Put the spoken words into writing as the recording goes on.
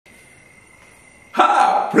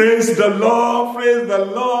Praise the Lord, praise the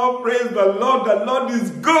Lord, praise the Lord. The Lord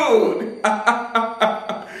is good.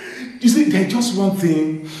 You see, there's just one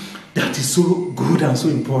thing that is so good and so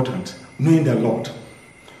important. Knowing the Lord.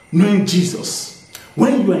 Knowing Jesus.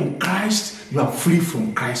 When you are in Christ, you are free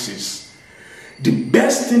from crisis. The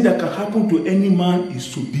best thing that can happen to any man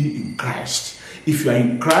is to be in Christ. If you are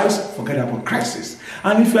in Christ, forget about crisis.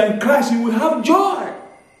 And if you are in Christ, you will have joy.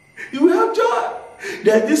 You will have joy.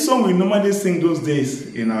 There's this song we normally sing those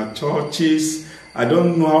days in our churches. I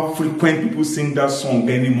don't know how frequent people sing that song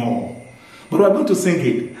anymore. But we're going to sing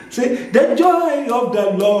it. Say, the joy of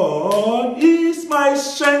the Lord is my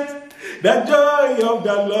strength. The joy of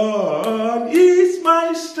the Lord is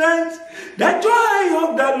my strength. The joy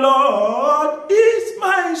of the Lord is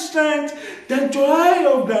my strength. The joy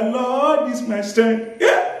of the Lord is my strength.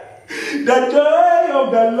 Yeah. The joy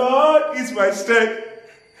of the Lord is my strength.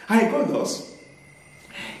 I got those.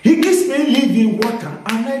 He gives me living water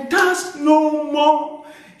and I thirst no more.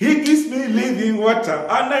 He gives me living water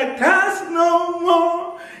and I thirst no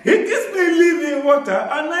more. He gives me living water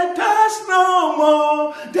and I thirst no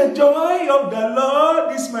more. The joy of the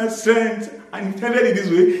Lord is my strength. And he tells it this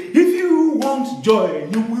way. If you want joy,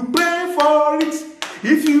 you will pray for it.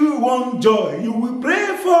 If you want joy, you will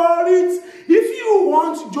pray for it. If you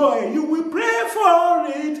want joy, you will pray for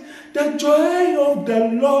it. The joy of the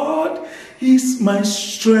Lord is my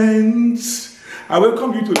strength. I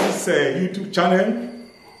welcome you to this YouTube channel.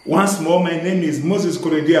 Once more, my name is Moses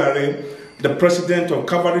Korede, the president of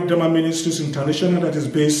Calvary Drama Ministries International that is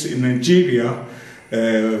based in Nigeria,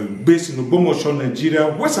 based in Ogbomosho, Nigeria,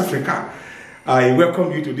 West Africa. I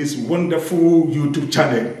welcome you to this wonderful YouTube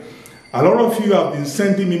channel. A lot of you have been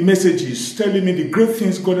sending me messages telling me the great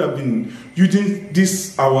things God have been using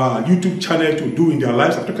this, our YouTube channel, to do in their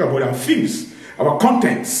lives. I'm talking about our films, our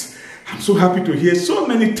contents. I'm so happy to hear so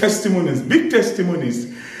many testimonies, big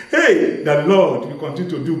testimonies. Hey, the Lord will continue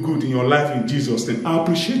to do good in your life in Jesus' name. I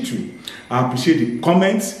appreciate you. I appreciate the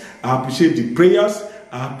comments. I appreciate the prayers.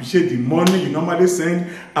 I appreciate the money you normally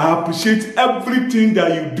send. I appreciate everything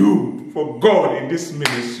that you do for God in this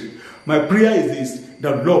ministry. My prayer is this: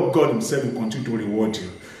 the Lord God himself will continue to reward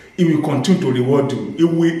you. He will continue to reward you. He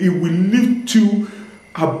will lift you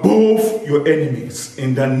above your enemies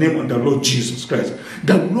in the name of the Lord Jesus Christ.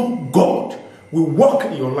 The Lord God will work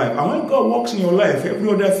in your life. And when God works in your life, every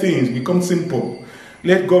other thing becomes simple.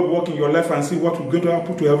 Let God work in your life and see what will going to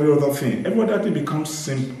happen to every other thing. Every other thing becomes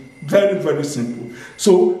simple. Very, very simple.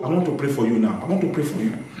 So I want to pray for you now. I want to pray for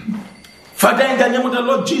you. Father, in the name of the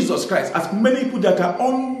Lord Jesus Christ, as many people that are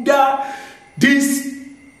under this,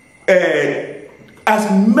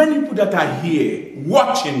 as many people that are here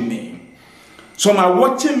watching me, some are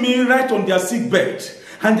watching me right on their sick bed,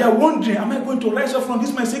 and they are wondering, am I going to rise up from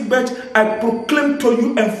this my sick bed? I proclaim to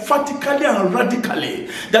you emphatically and radically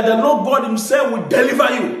that the Lord God himself will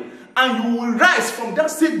deliver you, and you will rise from that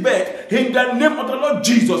sick bed in the name of the Lord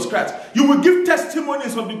Jesus Christ. You will give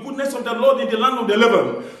testimonies of the goodness of the Lord in the land of the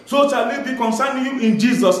living. So shall it be concerning you in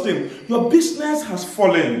Jesus' name. Your business has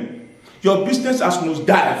fallen. Your business has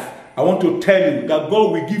nosedived. I want to tell you that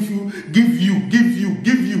God will give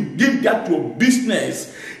that to a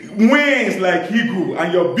business wings like eagle,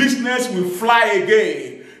 and your business will fly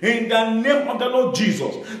again. In the name of the Lord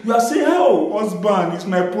Jesus. You are saying, oh, husband, it's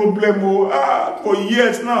my problem for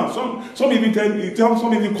years now. Some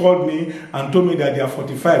even called me and told me that they are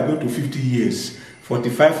 45 going to 50 years.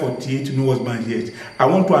 45, 48, no husband yet. I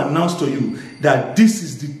want to announce to you that this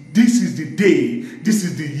is the day, this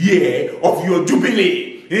is the year of your jubilee.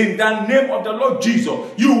 In the name of the Lord Jesus,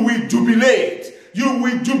 you will jubilate. You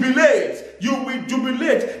will jubilate. You will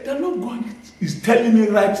jubilate. The Lord God is telling me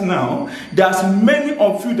right now that as many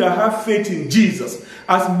of you that have faith in Jesus,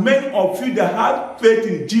 as many of you that have faith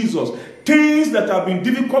in Jesus, things that have been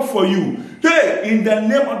difficult for you, hey, in the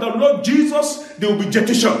name of the Lord Jesus, they will be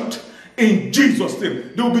jettisoned. In Jesus'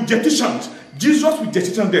 name, they will be jettisoned. Jesus will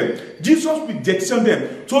jettison them. Jesus will jettison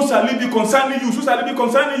them. So shall it be concerning you. So shall it be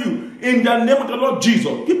concerning you. In the name of the Lord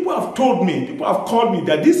Jesus. People have told me, people have called me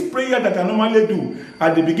that this prayer that I normally do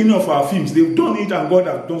at the beginning of our films, they've done it and God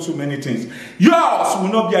has done so many things. Yours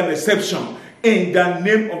will not be an exception. In the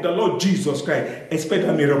name of the Lord Jesus Christ. Expect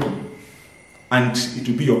a miracle. And it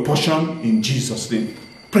will be your portion in Jesus' name.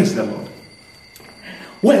 Praise the Lord.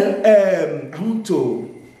 Well, I want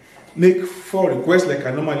to make 4 requests like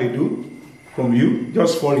I normally do from you.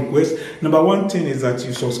 Just 4 requests. Number 1 thing is that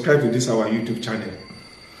you subscribe to this our YouTube channel.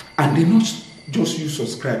 And they not just you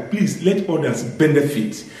subscribe. Please let others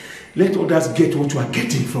benefit. Let others get what you are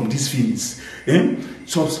getting from these films.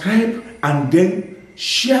 Subscribe and then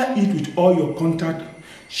share it with all your contact.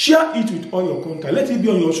 Share it with all your contact. Let it be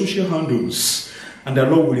on your social handles. And the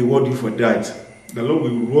Lord will reward you for that. The Lord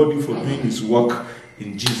will reward you for doing His work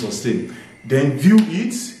in Jesus' name. Then view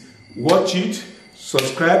it, watch it,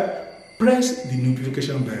 subscribe, press the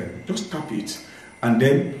notification bell. Just tap it. And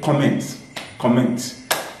then comment.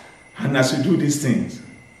 And as you do these things,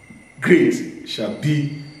 great shall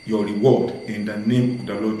be your reward in the name of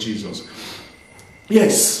the Lord Jesus.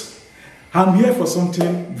 Yes, I'm here for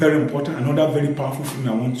something very important, another very powerful film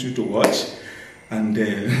I want you to watch. And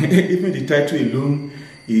even the title alone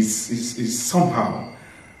is somehow.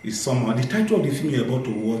 The title of the film you're about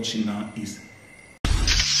to watch now is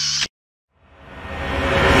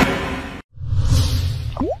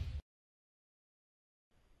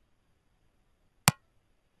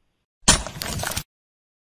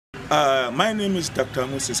my name is Dr.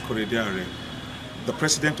 Korede, the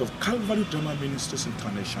president of Calvary Drama Ministries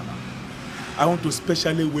International. I want to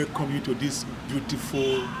specially welcome you to this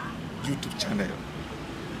beautiful YouTube channel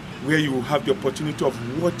where you will have the opportunity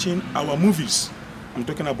of watching our movies. I'm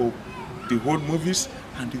talking about the old movies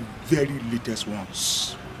and the very latest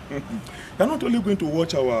ones. You're not only going to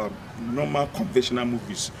watch our normal conventional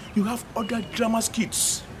movies, you have other drama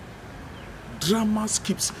skits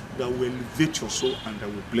that will elevate your soul and that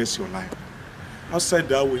will bless your life. Outside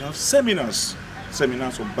that, we have seminars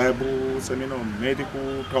on Bible, seminars on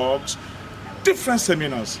medical talks, different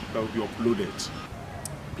seminars that will be uploaded.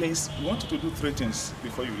 Please, we want you to do 3 things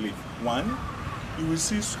before you leave. 1, you will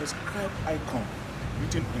see subscribe icon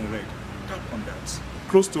written in red. Tap on that.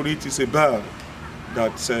 Close to it is a bell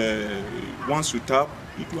that once you tap,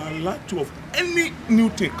 it will alert you of any new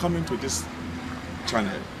thing coming to this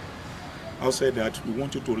channel. Outside that, we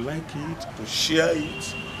want you to like it, to share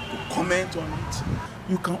it, to comment on it.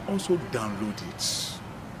 You can also download it.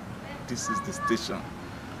 This is the station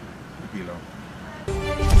you belong.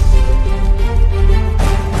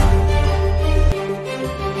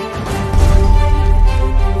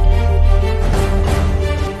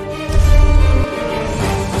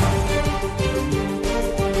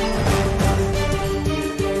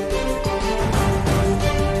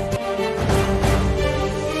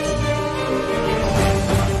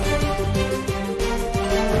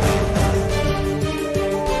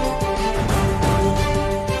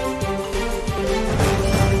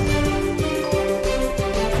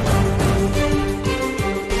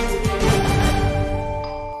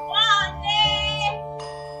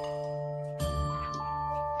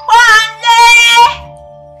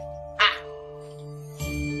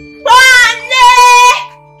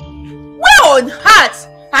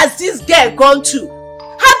 Gone to.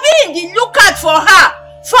 I've been in the lookout for her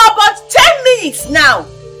for about 10 minutes now.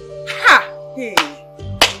 Ha! Hey.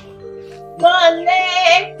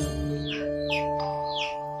 Money.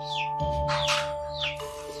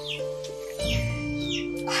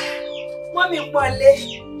 Mommy Wale,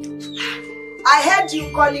 I heard you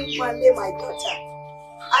calling Wale my daughter.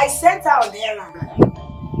 I sent her on errand,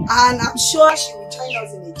 and I'm sure she will join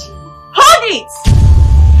us in a gym. Hold it!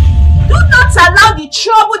 Do not allow the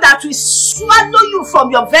trouble that will swallow you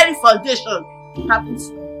from your very foundation to happen to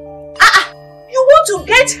you. You want to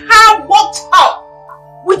get her worked up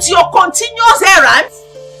with your continuous errands?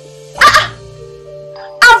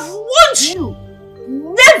 I've warned you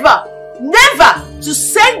never to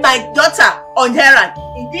send my daughter on errand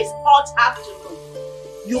in this hot afternoon.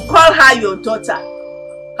 You call her your daughter?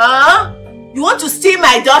 Huh? You want to steal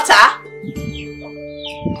my daughter?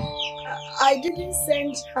 I didn't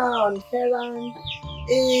send her on errand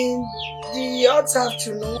in the hot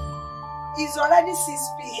afternoon. It's already 6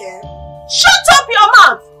 p.m. Shut up your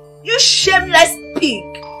mouth, you shameless pig.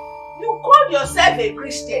 You call yourself a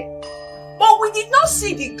Christian, but we did not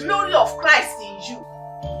see the glory of Christ in you.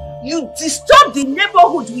 You disturb the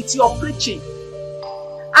neighborhood with your preaching.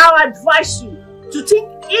 I advise you to think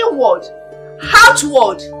inward,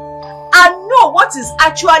 outward, and know what is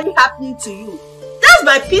actually happening to you. That's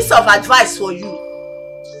my piece of advice for you.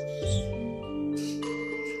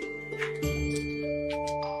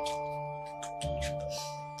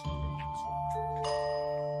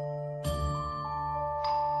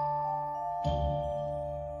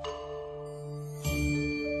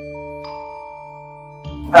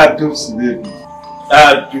 Adoops baby.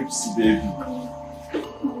 Adoops baby.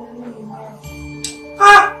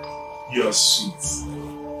 You're sweet.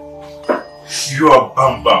 You are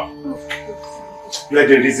Bamba. You are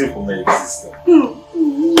the reason for my existence.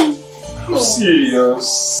 I'm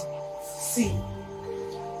serious. See,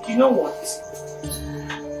 you know what?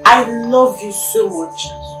 I love you so much.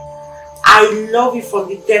 I love you from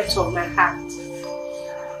the depth of my heart.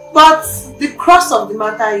 But the crux of the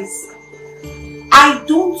matter is, I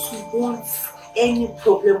don't want any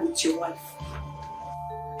problem with your wife.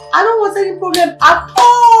 I don't want any problem at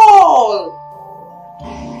all.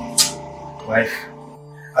 Wife,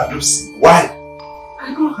 Adopsi, why?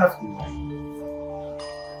 I don't have the wife.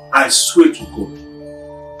 I swear to God.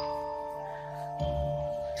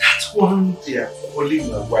 That one they are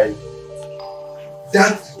calling my wife.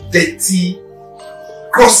 That dirty,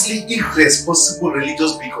 grossly irresponsible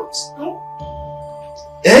religious bigot.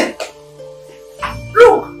 Eh?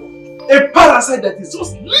 Look, a parasite that is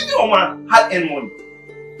just living on my hard-earned money.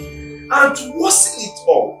 And to worsen it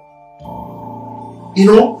all, you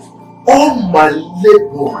know, all my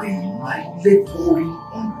laboring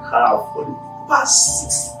on her for the past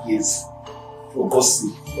 6 years, for God's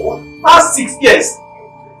sake, for the past 6 years,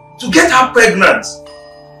 to get her pregnant.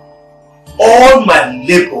 All my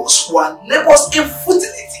labors were labors in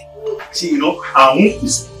futility. She, you know, her womb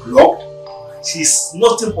is blocked. She's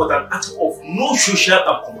nothing but an act of no social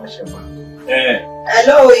and commercial man.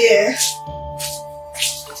 Hello, yeah.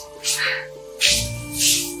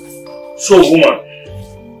 So, woman,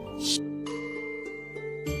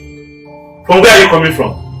 from where are you coming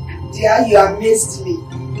from? Dear, you amazed me.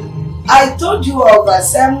 I told you over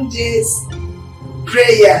 7 days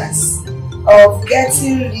prayers of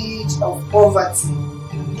getting rid of poverty.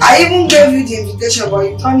 I even gave you the invitation, but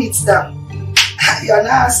you turned it down. You are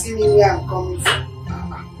now asking me where I'm coming from.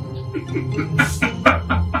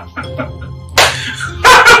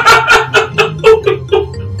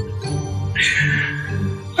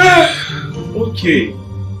 Okay.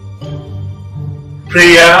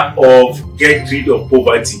 Prayer of get rid of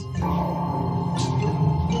poverty.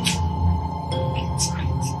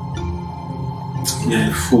 You're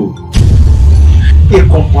a fool. A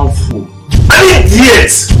compound fool. An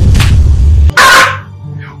idiot! Ah!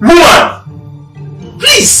 Woman!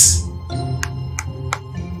 Please!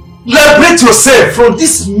 Liberate yourself from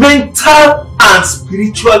this mental and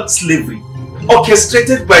spiritual slavery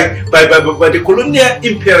orchestrated by the colonial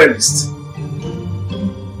imperialists.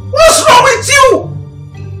 What's wrong with you?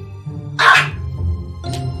 Ah!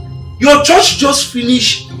 Your church just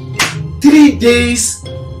finished 3 days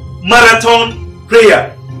marathon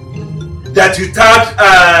prayer that you tagged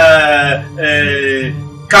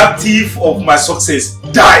captive of my success.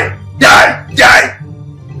 Die! Die! Die!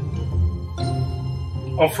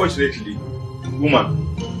 Unfortunately,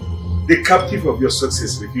 woman, the captive of your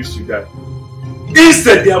success refused to die.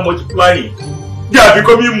 Instead, they are multiplying. They are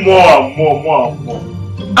becoming more and more.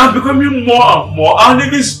 And becoming more and more and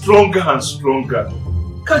even stronger and stronger.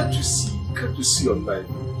 Can't you see your life?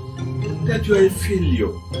 That you are a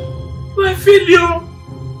failure. You are a failure.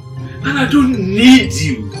 And I don't need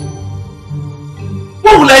you.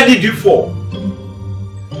 What will I need you for?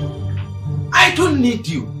 I don't need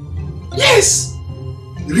you. Yes.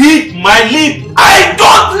 Read my lip. I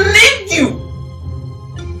don't need you.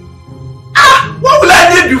 Ah, what will I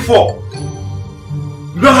need you for?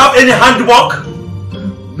 You don't have any handwork,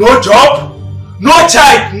 no job, no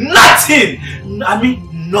child, nothing. I mean,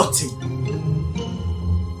 nothing.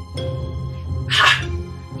 Ah,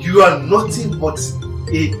 you are nothing but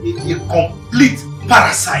a complete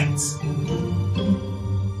parasite.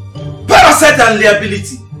 Parasite and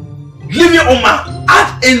liability. Living on my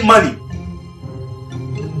hard-earned money.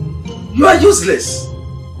 You are useless.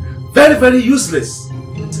 Very, very useless.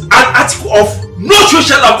 An article of no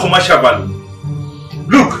social or commercial value.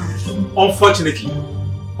 Look, unfortunately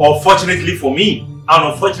for me, and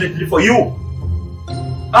unfortunately for you,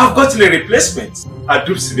 I've gotten a replacement.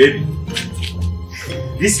 Adopsi baby.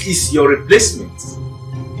 This is your replacement.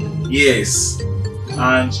 Yes.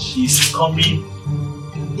 And she's coming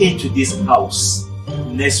into this house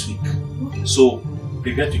next week. So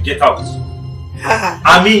prepare to get out.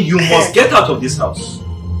 I mean, you must get out of this house.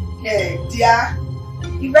 Hey, dear,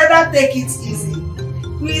 you better take it easy.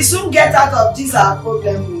 We'll soon get out of this our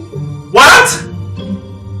problem. What?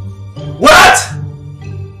 What?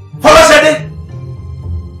 Follow Shade?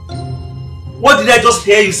 What did I just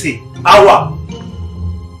hear you say? Awa.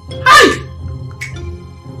 Hi!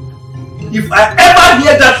 If I ever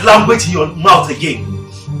hear that language in your mouth again,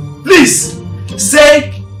 please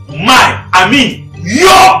say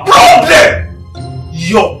your problem.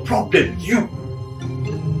 Your problem, you.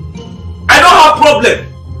 I don't have problem.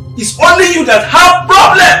 It's only you that have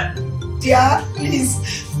problem. Dear, please,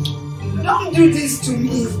 don't do this to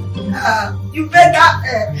me. You better,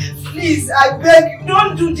 please, I beg you,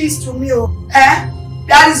 don't do this to me.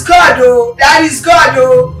 That is God, oh. That is God,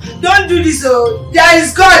 oh. Don't do this, oh. That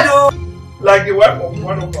is God, oh. Like the wife of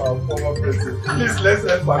one of our former presidents. Please let's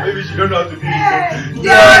help her. Maybe she don't know how to do it.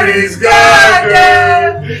 There is God,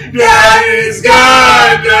 there is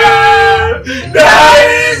God, there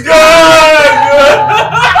is God.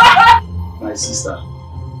 My sister,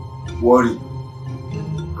 worry,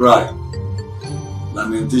 cry,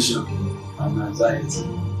 lamentation, and anxiety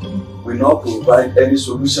will not provide any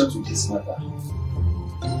solution to this matter.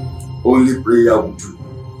 Only prayer will do.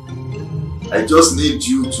 I just need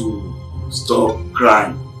you to stop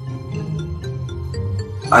crying.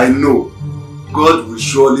 I know God will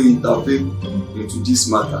surely intervene into this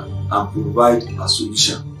matter and provide a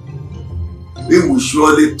solution. He will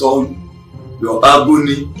surely turn your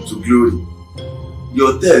agony to glory,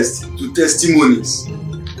 your test to testimonies.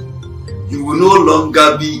 You will no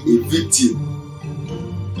longer be a victim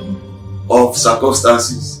of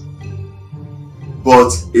circumstances,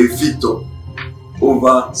 but a victor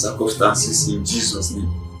over circumstances in Jesus' name.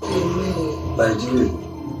 By the way,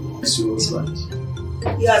 it's your husband.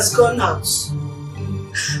 He has gone out.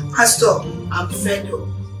 Pastor, I'm fed up.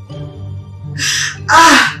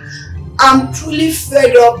 I'm truly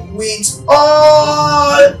fed up with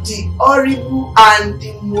all the horrible and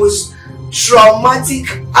the most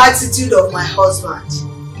traumatic attitude of my husband.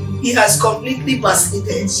 He has completely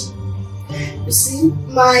backslided. You see,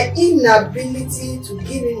 my inability to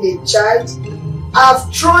give him a child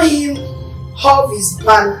have thrown him off his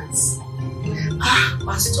balance.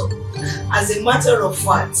 Pastor, as a matter of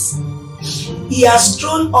fact, he has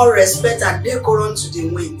thrown all respect and decorum to the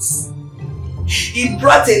winds. He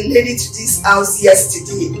brought a lady to this house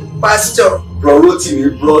yesterday, Pastor. He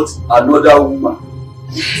brought another woman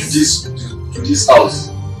to this house.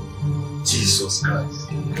 Jesus Christ.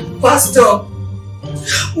 Pastor,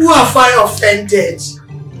 who have I offended?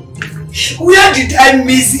 Where did I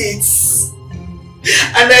miss it?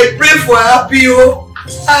 And I pray for happy home.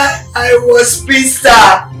 I was pissed.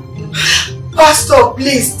 Pastor,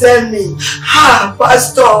 please tell me.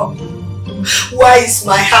 Pastor, why is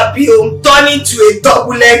my happy home turning to a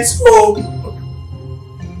turbulent home?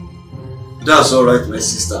 That's alright, my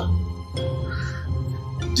sister.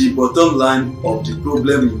 The bottom line of the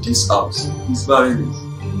problem in this house is barrenness.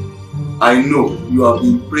 I know you have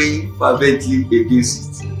been praying fervently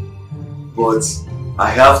against it, but I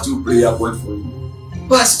have 2 prayer points for you.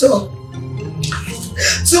 Pastor,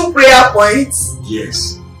 2 prayer points?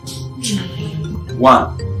 Yes.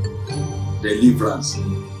 1. Deliverance.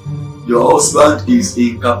 Your husband is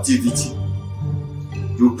in captivity.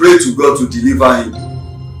 You pray to God to deliver him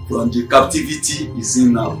from the captivity he's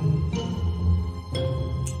in now.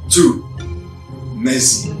 2.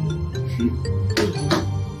 Mercy.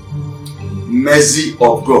 Mercy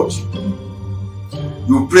of God.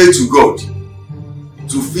 You pray to God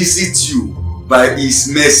to visit you by his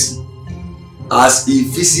mercy as he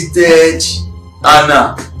visited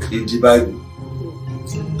Anna in the Bible.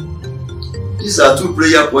 These are 2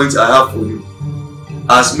 prayer points I have for you.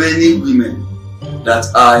 As many women that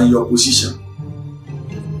are in your position,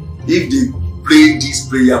 if they pray these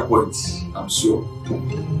prayer points, I'm sure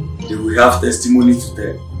they will have testimony to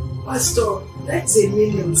tell. Pastor, that's a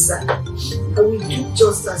million, sir. I will do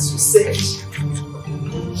just as you said.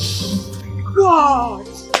 God,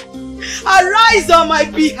 arise on my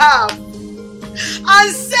behalf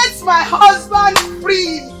and set my husband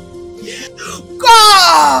free.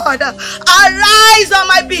 God, arise on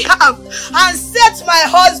my behalf and set my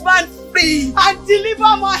husband free and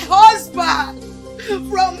deliver my husband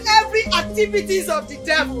from every activities of the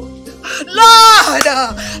devil. Lord,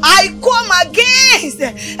 I come against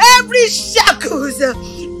every shackles,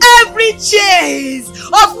 every chains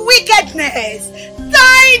of wickedness,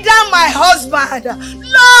 tie down my husband.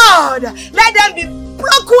 Lord, let them be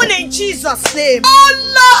broken in Jesus' name. Oh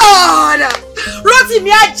Lord, Rotimi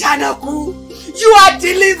Ajanaku, you are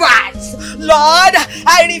delivered. Lord,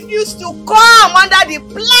 I refuse to come under the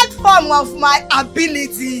platform of my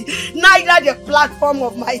ability, neither the platform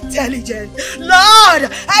of my intelligence. Lord,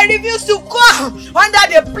 I refuse to come under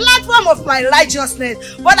the platform of my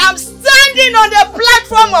righteousness, but I'm standing on the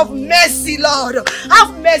platform of mercy. Lord,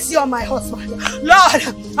 have mercy on my husband. Lord,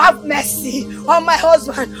 have mercy on my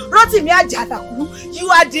husband. Rotimi Ajanaku, you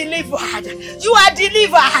are delivered. You are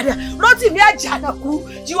delivered. Rotimi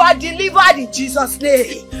Ajanaku, you are delivered in Jesus'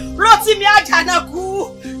 name. Rotimi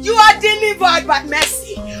Ajanaku, you are delivered by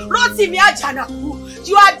mercy. Rotimi Ajanaku,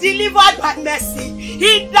 you are delivered by mercy.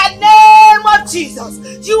 In the name of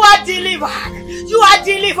Jesus, you are delivered. You are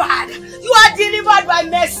delivered. You are delivered by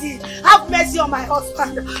mercy. Have mercy on my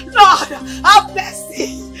husband. Lord, have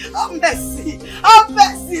mercy. Have mercy. Have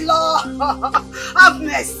mercy, Lord. Have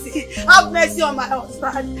mercy. Have mercy on my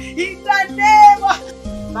husband. In the name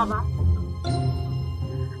of... Mama,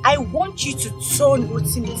 I want you to turn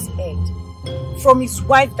Rotimi's head from his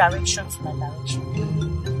wife's direction to my direction.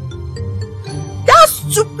 That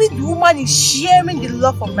stupid woman is sharing the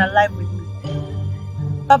love of my life with me.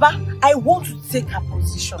 Baba, I want to take her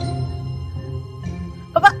position.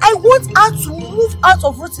 Baba, I want her to move out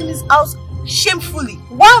of Rotimi's house shamefully,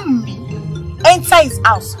 while me enter his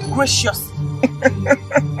house graciously.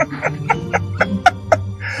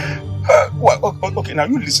 Well, okay, now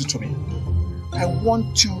you listen to me. I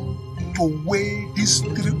want you to weigh these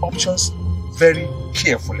 3 options very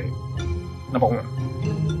carefully. Number 1.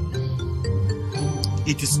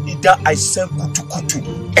 It is either I send Kutu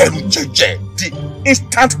Erujeje, the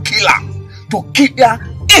instant killer, to kill her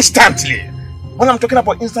instantly. When I'm talking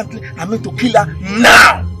about instantly, I mean to kill her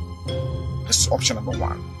now. That's option number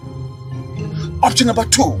 1. Option number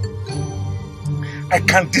 2. I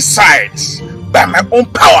can decide by my own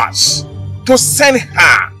powers to send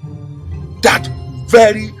her that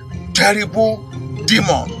very terrible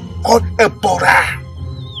demon called Ebora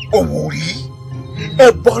Owori.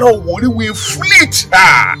 Ebora Owori will inflict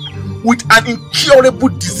her with an incurable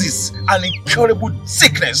disease, an incurable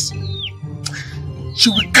sickness. She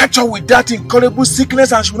will catch her with that incurable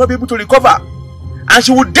sickness and she will not be able to recover. And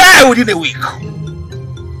she will die within a week.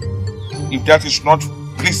 If that is not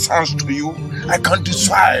pleasant to you, I can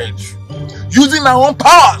decide, using my own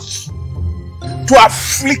powers, to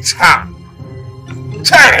afflict her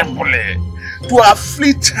terribly, to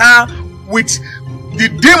afflict her with the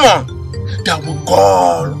demon that we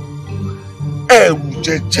call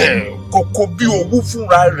Erujeje, Kokobi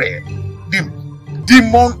Owufunrare, the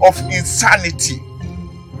demon of insanity.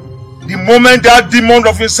 The moment that demon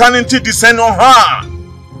of insanity descends on her,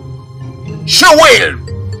 she will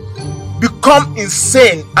become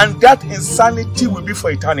insane, and that insanity will be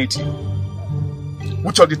for eternity.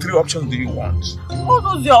 Which of the 3 options do you want? All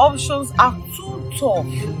those your options are too tough.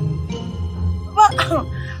 But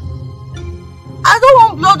I don't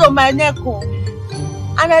want blood on my neck,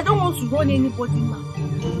 and I don't want to run anybody now.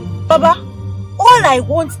 Baba, all I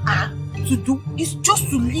want her to do is just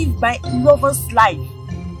to live my lover's life.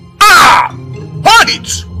 Hold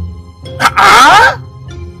it!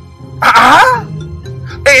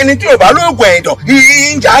 Ẹni tí ò bá lóògùn ẹ̀dọ̀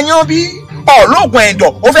ìjàyàn bí ọlọ́gùn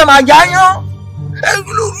ẹ̀dọ̀ ó fẹ́ máa jàyàn.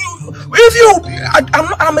 If you,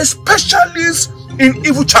 I'm a specialist in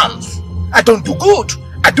evil charms. I don't do good,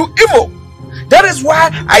 I do evil. That is why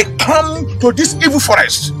I come to this evil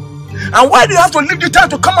forest. And why do you have to leave the town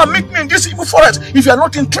to come and meet me in this evil forest if you are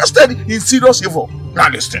not interested in serious evil? Now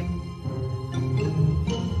listen.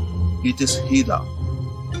 It is either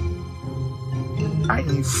I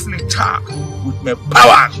inflict her with my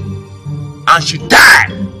powers and she die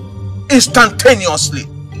instantaneously,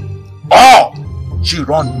 or she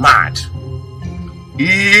run mad.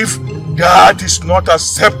 If that is not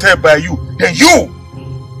accepted by you, then you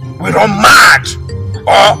will run mad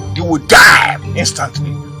or you will die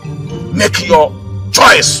instantly. Make your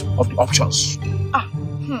choice of the options.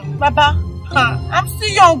 Baba, I'm still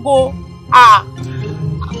young,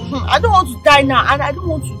 I don't want to die now, and I don't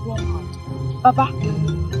want to run mad. Baba,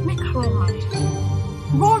 make her run mad.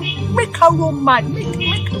 Make her run mad.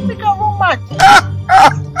 Make her run mad.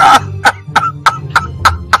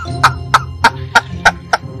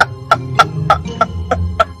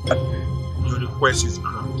 Your request is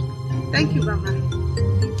granted. Thank you, Baba.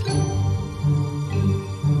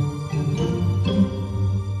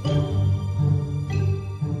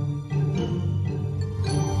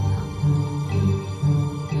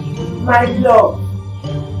 My love,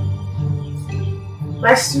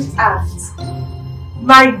 my sweetheart,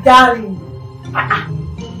 my darling.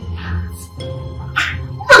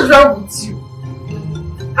 What's wrong with you?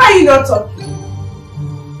 How are you not talking?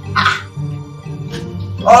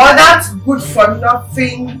 Oh, that's good for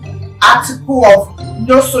nothing article of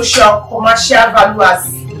no social commercial value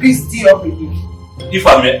as Christy up again. If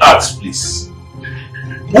I may ask, please,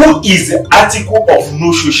 who is the article of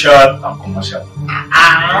no social and commercial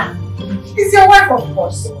value? It's your wife, of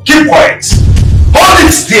course. Keep quiet. Hold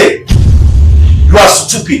it there. You are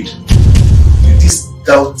stupid. This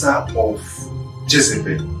daughter of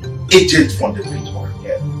Jezebel, agent from the pit of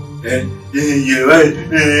hell. You're right.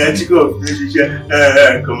 Article of no social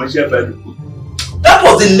commercial value. That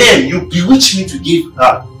was the name you bewitched me to give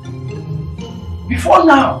her. Before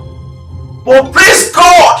now. But praise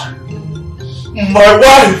God! My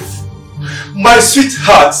wife, my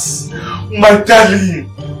sweetheart, my darling,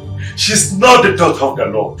 she's not the daughter of the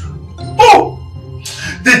Lord. Oh,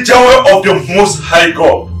 the joy of the Most High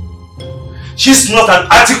God. She's not an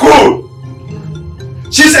article.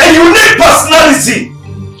 She's a unique personality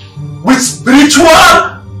with spiritual,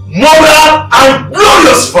 moral, and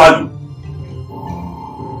glorious value.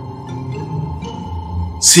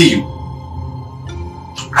 See you.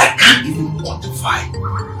 I can't even quantify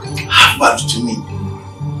her value to me.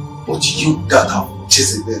 But you that have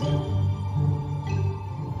Jezebel.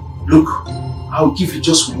 Look, I'll give you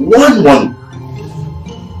just one warning.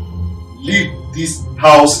 Leave this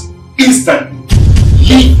house instantly.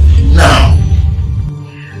 Leave now.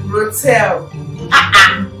 Rotel.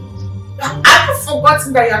 I've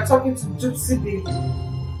forgotten that you're talking to Gypsy baby.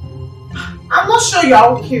 I'm not sure you're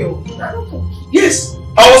okay. You're not okay. Yes,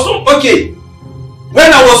 I was not okay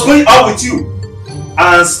when I was going out with you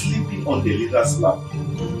and sleeping on the leader's lap.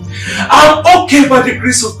 I'm okay by the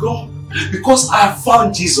grace of God because I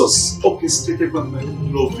found Jesus orchestrated by my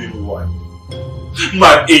loving wife,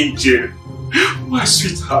 my angel, my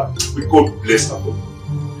sweetheart. May God bless her.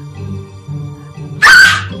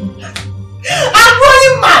 I'm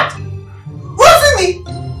going mad! What's in it?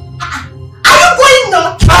 Are you going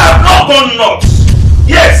nuts? I have not gone nuts.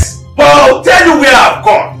 Yes, but I'll tell you where I've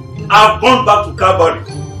gone. I've gone back to Calvary.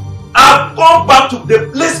 I've gone back to the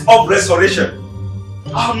place of restoration.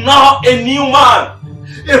 I'm now a new man,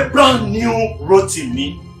 a brand new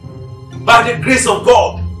Rotimi, by the grace of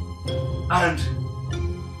God. And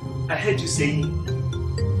I heard you saying,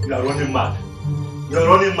 you are running mad. You are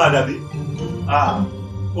running mad, Abi.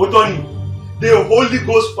 Otoni, the Holy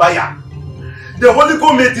Ghost fire. The Holy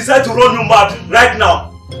Ghost may decide to run you mad right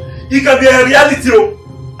now. It can be a reality.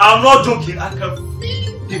 I'm not joking. I can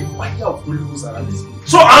feel the fire of Holy Ghost around this place.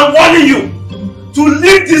 So I'm warning you to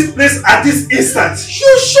leave this place at this instant.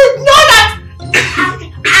 You should know that.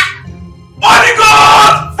 Holy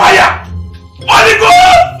Ghost fire! Holy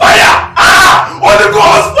Ghost fire! Holy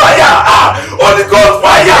Ghost fire! Holy Ghost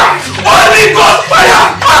fire! Holy Ghost fire!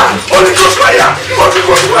 Holy Ghost fire! Holy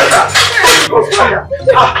Ghost fire! Holy Ghost fire!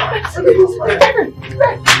 Holy Ghost fire!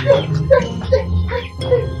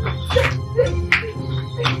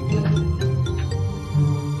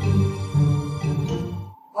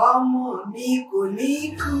 Ọmọ mi kò ní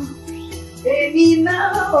kú, èmi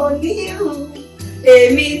náà ò ní rù,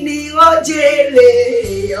 èmi ni ó jèrè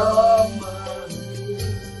ọmọ mi.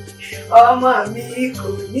 Ọmọ mi kò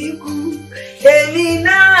ní kú, èmi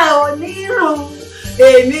náà ò ní rù,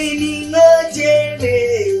 èmi ni ó jèrè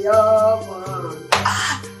ọmọ mi.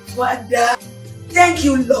 Father, thank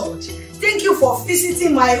you, Lord. Thank you for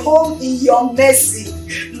visiting my home in your mercy.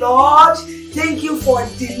 Lord, thank you for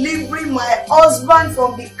delivering my husband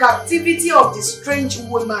from the captivity of the strange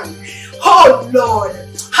woman. Oh Lord,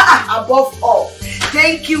 above all,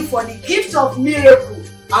 thank you for the gift of miracle,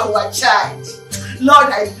 our child.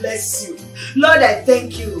 Lord, I bless you. Lord, I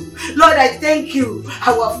thank you. Lord, I thank you,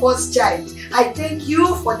 our first child. I thank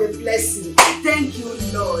you for the blessing. Thank you,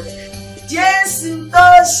 Lord. Jésù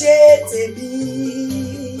tó ṣe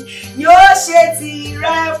tèmi, yóò ṣe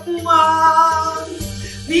tìrẹ fún ọ.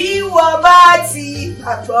 Bí wọ́n bá ti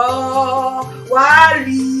gbàgbọ́, wàá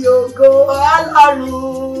rí ògo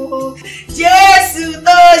Ọlọ́run. Jésù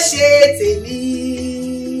tó ṣe tèmi,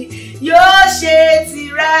 yóò ṣe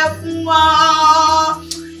tìrẹ fún ọ.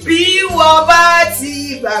 Bí wọ́n bá ti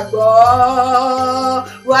gbàgbọ́,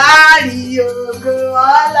 wàá rí ògo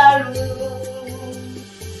Ọlọ́run.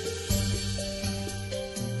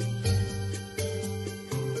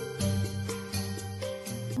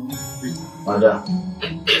 Madam,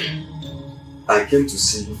 I came to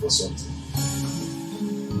see you for something,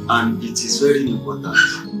 and it is very important.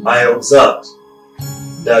 I observed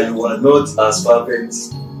that you are not as fervent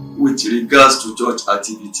with regards to church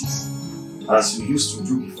activities as you used to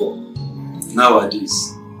do before.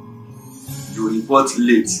 Nowadays, you report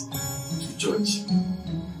late to church.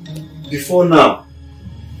 Before now,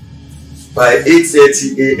 by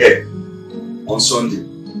 8:30 a.m. on Sunday,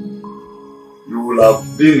 you will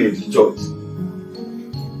have been in the church.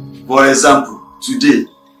 For example, today,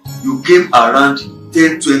 you came around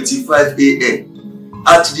 10:25 a.m.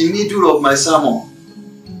 at the middle of my sermon.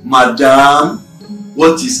 Madam,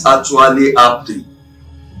 what is actually happening?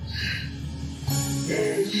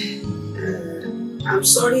 I'm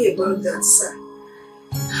sorry about that, sir.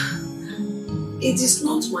 It is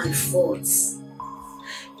not my fault.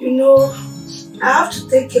 You know, I have to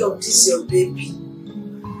take care of this your baby.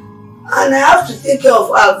 And I have to take care of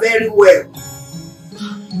her very well.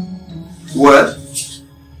 Well,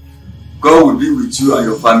 God will be with you and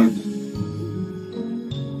your family.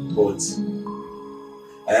 But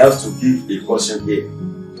I have to give a caution here.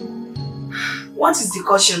 What is the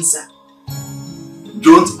caution, sir?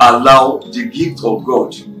 Don't allow the gift of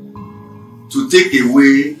God to take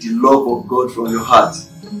away the love of God from your heart.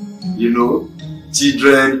 You know,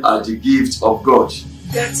 children are the gift of God.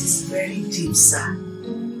 That is very deep, sir.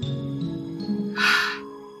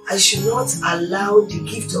 I should not allow the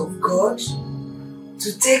gift of God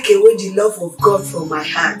to take away the love of God from my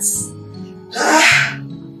heart.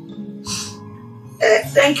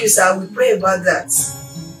 Thank you, sir. We pray about that.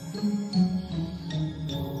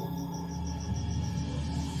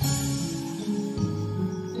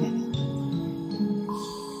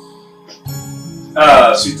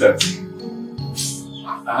 Sweetheart,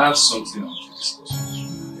 I have something I want to discuss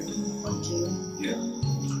with you. Okay. Yeah.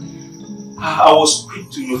 I was quick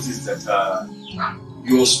to notice that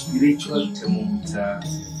your spiritual thermometer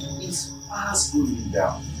is fast going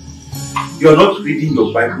down. You're not reading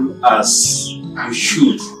your Bible as you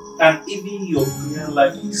should, and even your prayer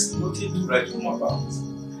life is nothing to write home about.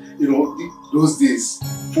 You know, those days,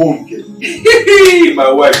 phone came.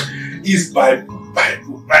 My wife is Bible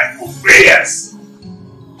prayers.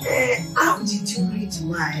 How did you read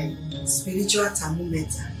my spiritual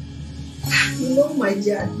thermometer? You know, my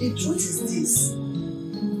dear, the truth is this.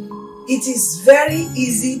 It is very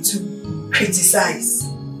easy to criticize,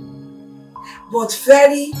 but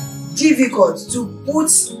very difficult to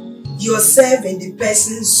put yourself in the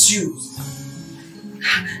person's shoes.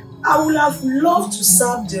 I would have loved to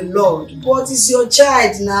serve the Lord, but it's your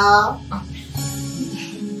child now.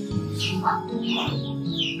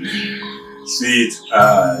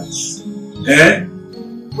 Sweetheart.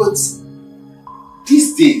 But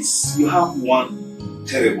these days, you have one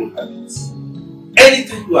terrible habit.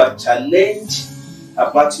 Anytime you are challenged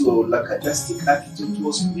about your lackadaistic attitude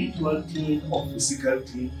towards spiritual thing or physical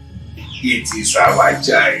thing, it is our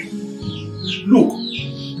child. Look,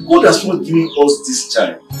 God has not given us this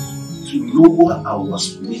child to lower our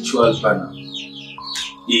spiritual banner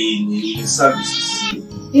in services.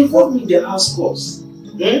 Involve me in the house course.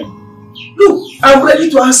 Look, I'm ready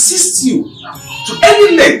to assist you to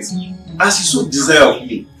any length as you so desire of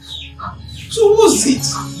me. So what's it?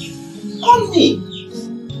 On me.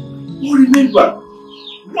 But remember,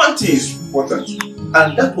 one thing is important,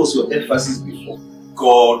 and that was your emphasis before.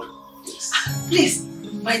 God. Please,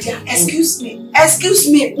 my dear, excuse me. Excuse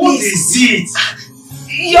me, please. What is it?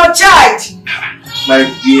 Your child. My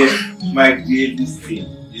dear, listen.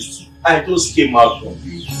 I just came out from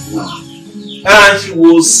the room. And she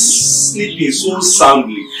was sleeping so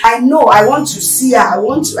soundly. I know. I want to see her. I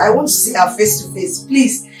want to see her face to face.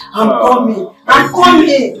 Please, I'm coming. I'm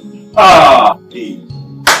coming. Hey.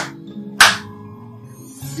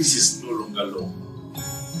 This is no longer long.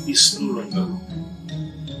 It's no longer long.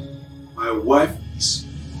 My wife is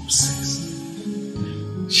obsessed.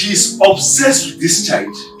 She's obsessed with this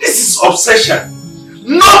child. This is obsession.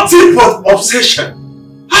 Nothing but obsession.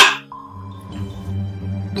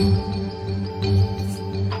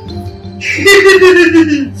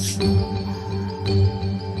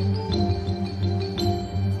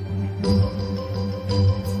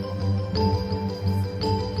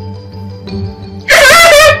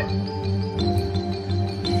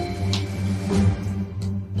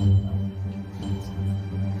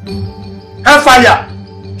 Hellfire!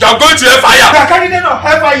 You are going to hellfire! You are carrying them on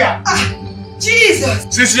hellfire! Jesus!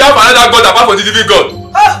 Since you have another God apart from the living God.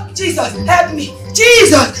 Oh, Jesus, help me!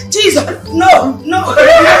 Jesus! Jesus! No! No!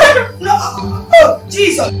 No! Oh,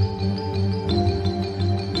 Jesus!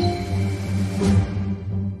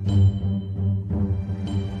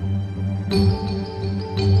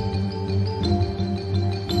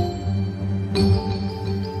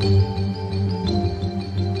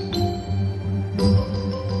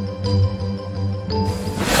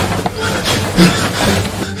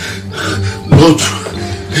 Lord,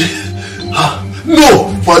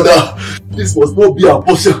 no, Father, this must not be our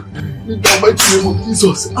portion. In the mighty name of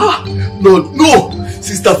Jesus. Lord, no.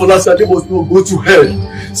 Sister Folashade must not go to hell.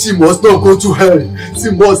 She must not go to hell.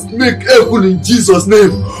 She must make heaven in Jesus'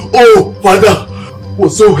 name. Oh, Father,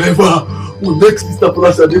 whatsoever will make Sister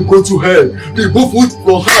Folashade go to hell, remove it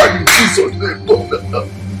from her in Jesus'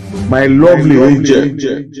 name. My lovely angel,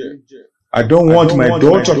 I don't want my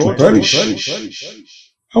daughter to perish.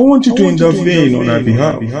 I want you to intervene on her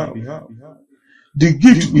behalf. The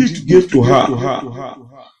gift we gave to her,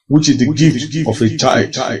 which is the gift of a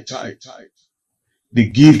child. The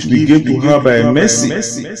gift we gave to her by mercy,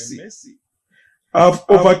 have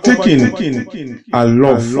overtaken her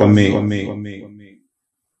love for me.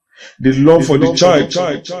 The love for the child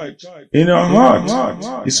in her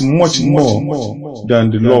heart is much more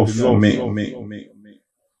than the love for me.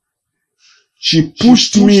 She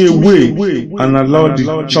pushed me away and allowed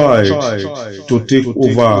the child to take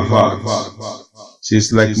over her heart.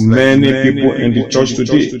 She's like many people in the church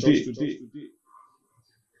today.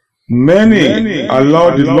 Many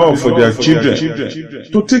allow the love for their children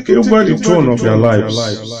to take over the throne of their lives.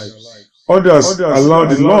 Others allow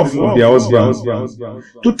the love of their husbands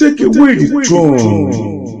to take away the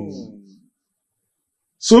throne.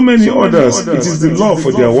 So many others, it is the love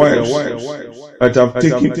for their wives that have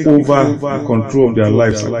taken over the control of their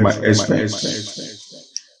lives at my expense.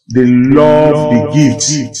 They love the gift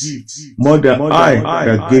more than I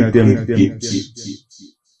that gave them the gift.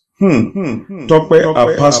 Tope,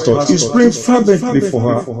 our pastor, is praying fervently for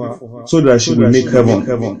her so that she will make heaven.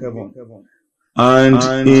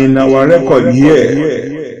 And in our record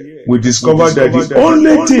here, we discovered that the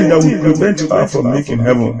only thing that will prevent her from making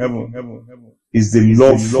heaven is the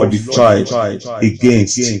love for the child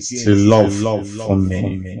against the love for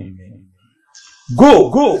men.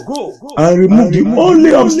 Go and remove the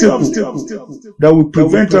only obstacle that will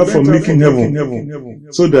prevent her from making heaven,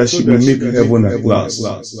 so that she will make heaven at last.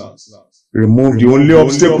 Remove the only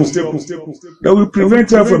obstacle that will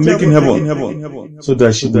prevent her from making heaven, so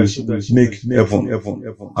that she will make heaven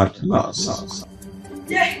at last.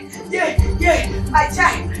 Yeah, my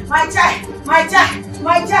child.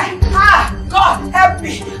 God help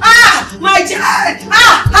me. My child.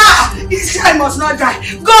 This child must not die.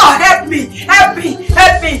 God help me.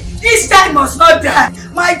 This child must not die.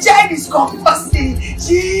 My child is convulsing.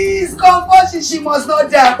 She is convulsing. She must not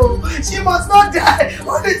die. She must not die.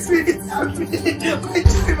 Holy Spirit help me. My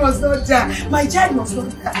child must not die. My child must not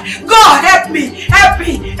die. God help me.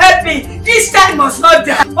 This child must not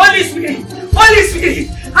die. Holy Spirit.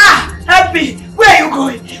 Help me. Where are you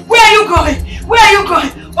going?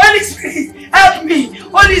 Holy Spirit, help me.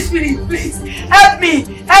 Holy Spirit, please, help me.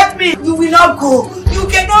 You will not go. You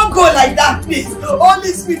cannot go like that, please.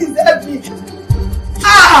 Holy Spirit, help me.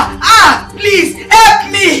 Please,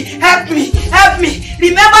 help me.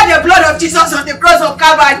 Remember the blood of Jesus on the cross of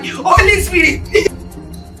Calvary. Holy Spirit, please.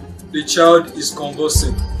 The child is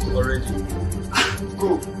convulsing already.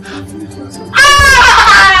 Go.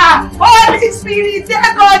 Holy Spirit,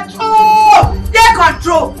 take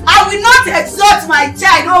control. I will not exalt my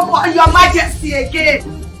child over your majesty again.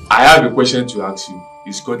 I have a question to ask you.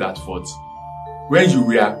 Is God at fault? When you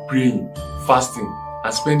were praying, fasting,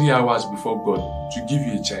 and spending hours before God to give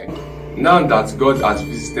you a child, now that God has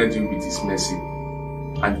visited you with His mercy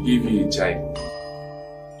and gave you a child,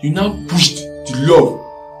 you now pushed the love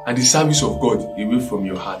and the service of God away from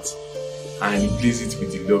your heart and replace it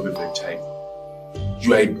with the love of a child.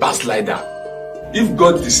 You are a backslider. If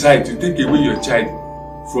God decides to take away your child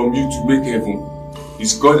from you to make heaven,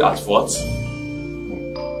 is God at fault?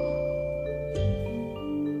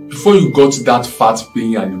 Before you got that fat,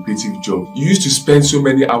 paying and lucrative job, you used to spend so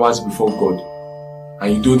many hours before God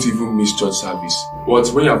and you don't even miss church service. But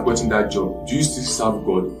when you have gotten that job, do you still serve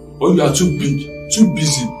God? Or you are too big, too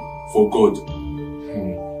busy for God?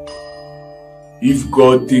 If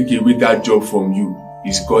God take away that job from you,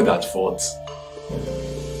 is God at fault?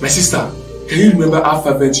 My sister, can you remember how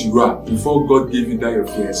fervent you were before God gave you that your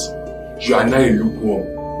fears? You are now a lukewarm,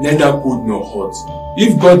 neither cold nor hot.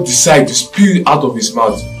 If God decides to spew you out of His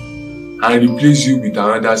mouth and replace you with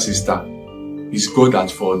another sister, is God at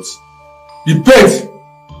fault? Repent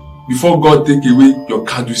before God take away your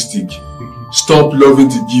candlestick. Stop loving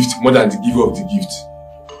the gift more than the giver of the gift.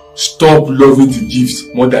 Stop loving the gift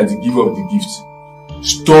more than the giver of the gift.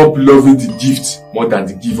 Stop loving the gift more than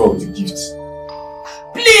the giver of the gift.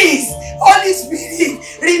 Please, Holy Spirit,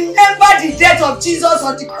 remember the death of Jesus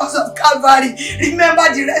on the cross of Calvary. Remember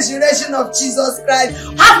the resurrection of Jesus Christ.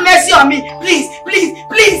 Have mercy on me. Please, Holy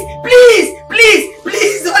Spirit, please.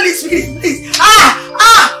 Holy Spirit, please help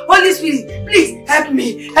me. Holy Spirit, please help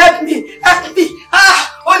me.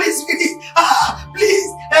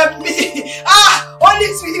 Holy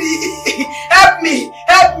Spirit, help me,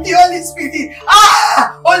 Holy Spirit.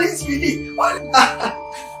 Holy Spirit,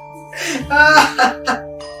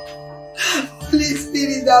 Holy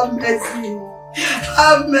Spirit,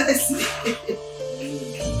 have mercy.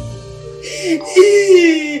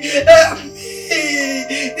 Help me.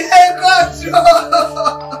 Take control.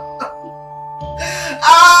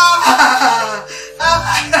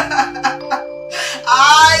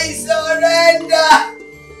 I surrender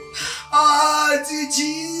all to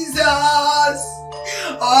Jesus.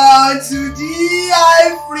 Unto Thee I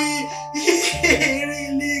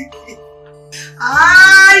freely give.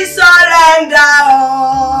 I surrender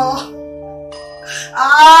all.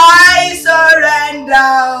 I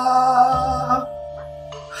surrender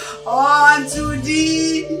all unto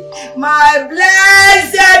Thee, my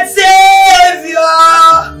blessed Savior.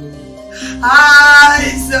 I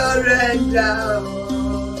surrender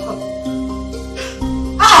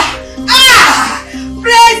all.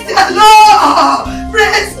 Praise the Lord!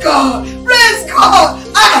 Praise God! Praise God!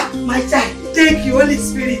 My child, thank you, Holy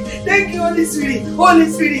Spirit. Thank you, Holy Spirit. Holy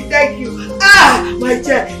Spirit, thank you. My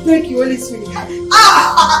child, thank you, Holy Spirit.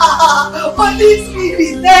 Holy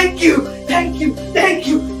Spirit, thank you. Thank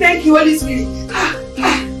you, Holy Spirit.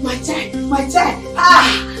 My my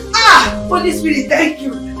child. Holy Spirit, thank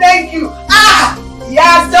you. Thank you. He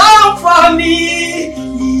has done for me.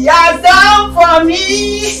 He has done for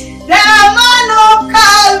me. The man of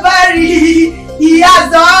Calvary. He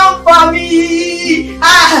has done for me.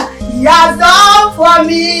 He has done for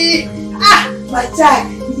me. My child.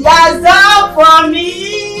 He has done for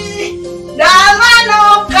me. The man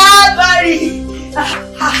of Calvary.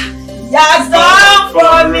 He has done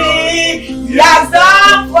for me. He has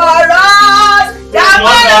done for us. The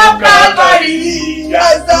man of Calvary. He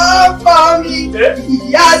has done for me.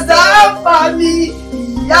 He has done for me.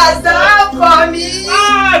 He has done for me.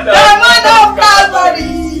 The man of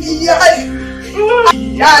Calvary.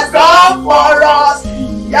 He has done for us.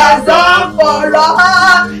 He has done for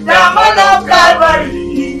us. The man of Calvary.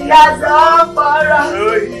 He has done for us.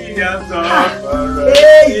 He has done for us.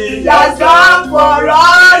 He has done for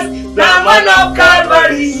us. The man of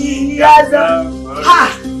Calvary. He has done.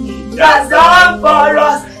 He has done for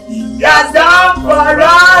us. He has done for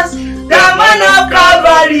us. The man of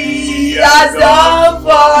Calvary. He has done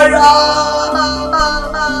for us.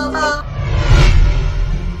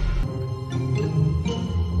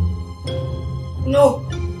 No,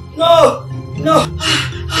 no, no.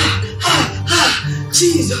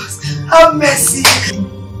 Jesus, have mercy.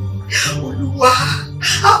 Oluwa,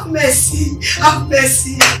 have mercy, have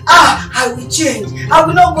mercy. I will change. I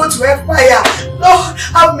will not go to hellfire. Lord,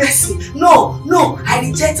 have mercy. No, no, I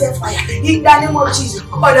reject hellfire. In the name of Jesus,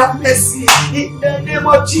 God have mercy. In the name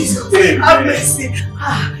of Jesus, Amen. Have mercy.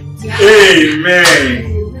 Amen.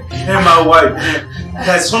 Hey, my wife,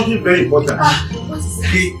 there's something very important. What is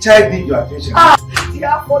that? The child needs your attention.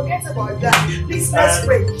 Forget about that. Please, let's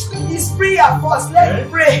pray. It's prayer first. Let's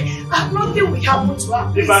pray. Nothing will happen to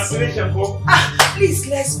us. The vaccination, Please,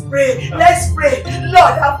 let's pray. Let's pray.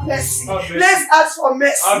 Lord, have mercy. Let's ask for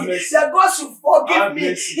mercy. That God should forgive me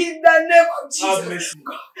in the name of Jesus.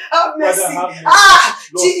 God, have mercy.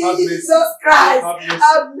 Jesus Christ.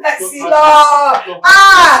 Have mercy, Lord.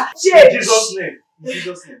 In Jesus' name. In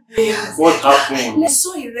Jesus' name. Yes. What happened? I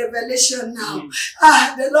saw in Revelation now.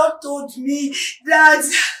 The Lord told me that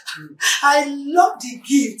I love the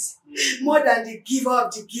gift more than the giver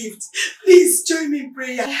of the gift. Please join me in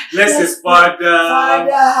prayer. Let's say,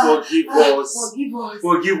 Father, forgive us. Forgive us.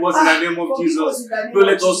 Forgive us in the name of Jesus. Don't Don't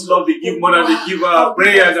let us love the gift more than the giver.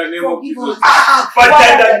 Prayer in the name of Jesus. Father,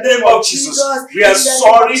 Father, in the name of Jesus, we are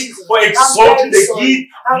sorry for exalting the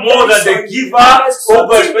gift more than the giver. Oh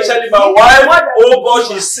God, especially my wife. Oh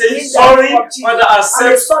God, she's saying sorry. Father,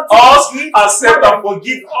 accept us, accept and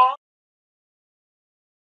forgive us.